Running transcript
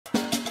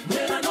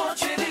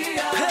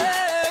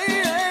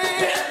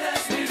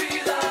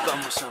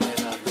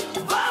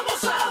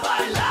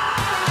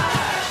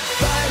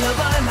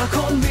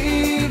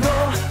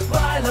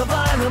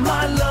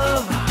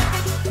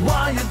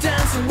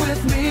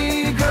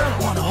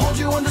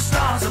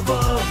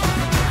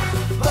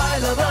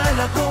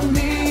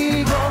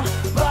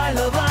conmigo,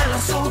 baila, baila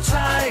so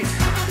tight.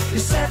 You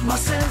set my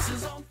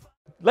senses on.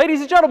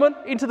 Ladies and gentlemen,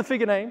 into the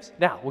figure names.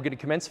 Now, we're going to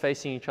commence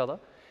facing each other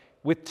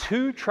with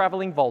 2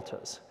 traveling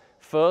voltas.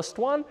 First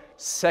one,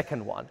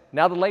 second one.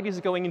 Now the ladies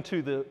are going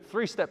into the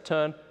 3-step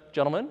turn.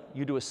 Gentlemen,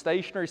 you do a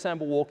stationary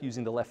samba walk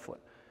using the left foot.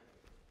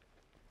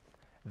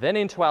 Then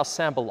into our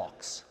samba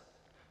locks.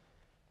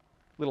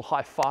 Little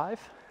high five,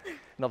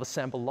 another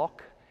samba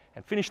lock,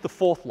 and finish the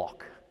 4th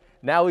lock.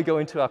 Now we go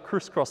into our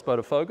crisscross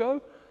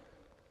botafogo,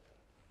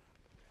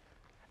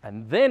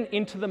 and then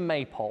into the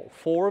maypole.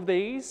 4 of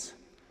these.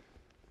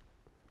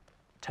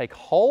 Take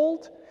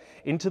hold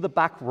into the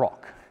back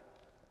rock.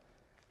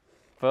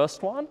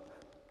 First one,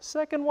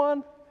 second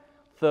one,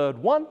 third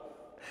one,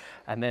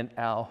 and then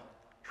our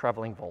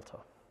traveling volta.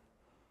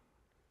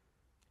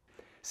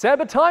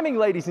 Samba timing,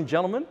 ladies and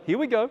gentlemen. Here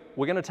we go.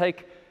 We're going to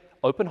take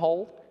open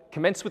hold,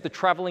 commence with the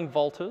traveling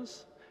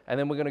voltas, and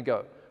then we're going to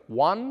go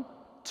 1,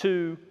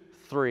 2,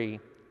 3,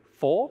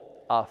 4,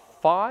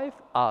 5,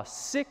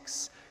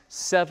 6,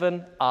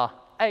 7,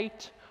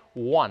 8,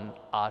 1,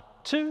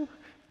 2,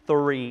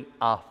 3,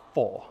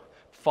 4,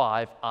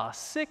 5,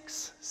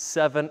 6,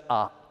 7,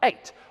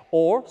 8,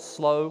 or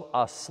slow,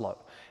 slow.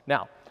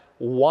 Now,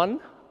 1,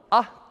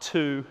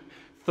 2,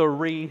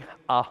 3,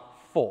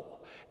 4.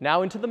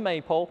 Now into the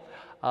maypole,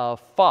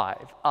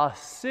 5,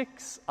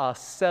 6,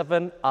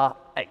 7,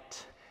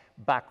 8.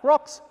 Back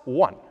rocks,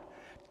 1,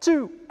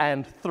 2,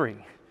 and 3,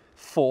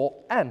 4,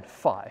 and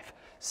 5,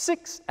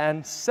 6,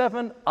 and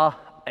 7,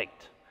 8.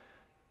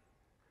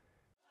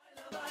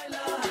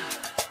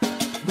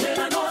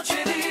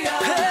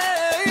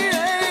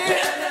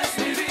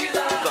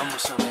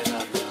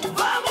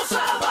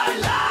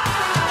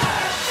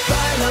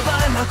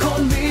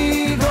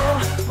 Conmigo,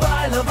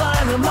 baila,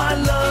 baila, my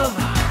love.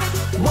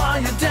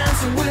 While you're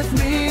dancing with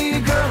me,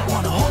 girl,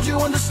 wanna hold you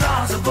on the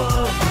stars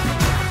above.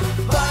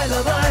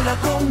 Baila, baila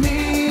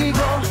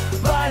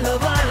conmigo, baila,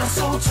 baila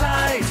so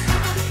tight.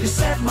 You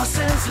set my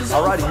senses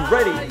on Alrighty, you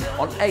fire. ready?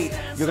 On 8,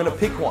 you're going to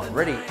pick one.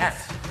 Ready? At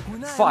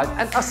 5,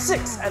 and a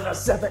 6, and a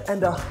 7,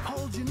 and a...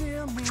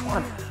 Which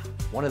one?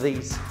 One of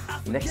these.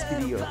 Next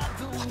video.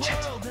 Watch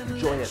it.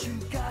 Enjoy it.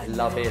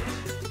 Love it.